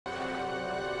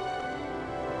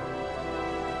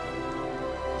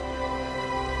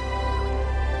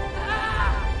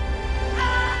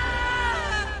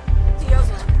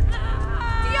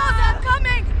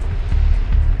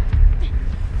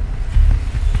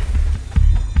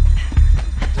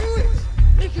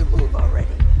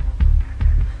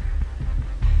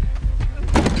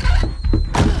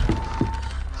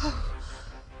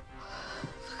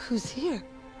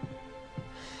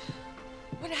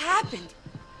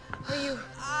Are you...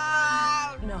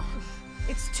 No.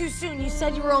 It's too soon. You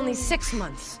said you were only 6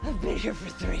 months. I've been here for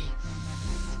 3.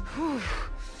 Whew.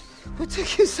 What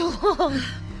took you so long?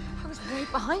 I was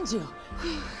right behind you.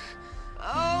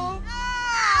 Oh.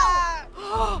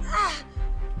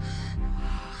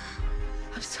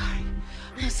 I'm sorry.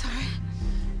 I'm sorry.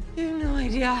 You have no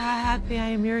idea how happy I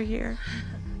am you're here.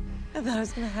 I thought I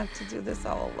was gonna have to do this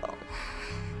all alone.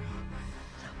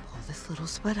 Now pull this little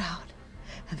sweat out,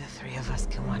 and the 3 of us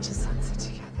can watch the sunset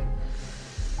together.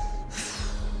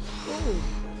 Ooh.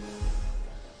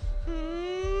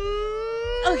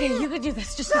 Okay, you could do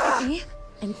this. Just look at me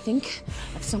and think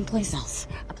of someplace else.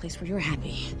 A place where you're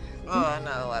happy. Oh,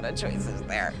 not a lot of choices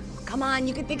there. Come on,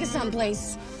 you can think of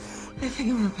someplace. I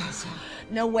think I'm gonna pass out.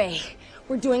 No way.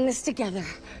 We're doing this together.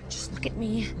 Just look at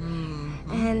me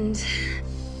and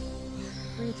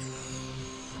breathe.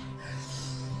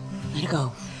 Let it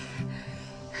go.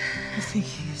 I'm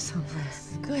thinking of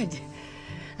someplace. Good.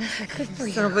 Good for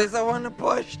you. Someplace I want to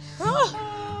push.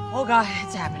 Oh God,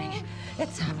 it's happening.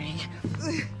 It's happening.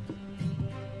 Okay.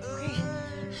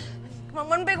 Come on,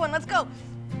 one big one. Let's go.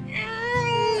 Yeah,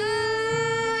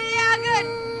 good.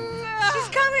 She's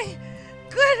coming.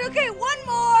 Good. Okay, one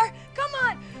more. Come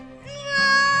on.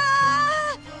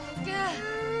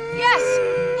 Yes.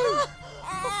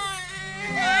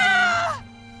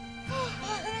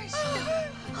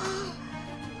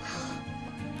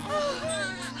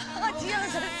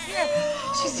 Diyoza, it's here.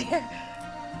 She's here.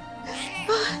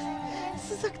 This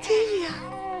is Octavia,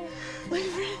 my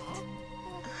friend.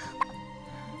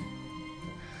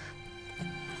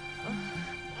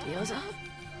 Diyoza?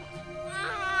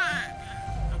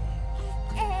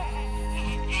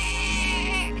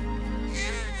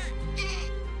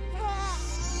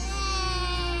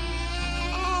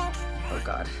 Oh,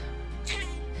 God.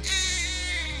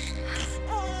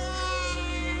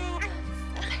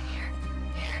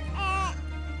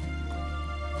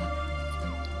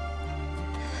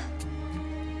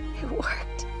 It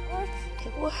worked.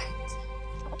 It worked.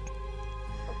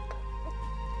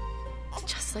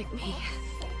 Just like me.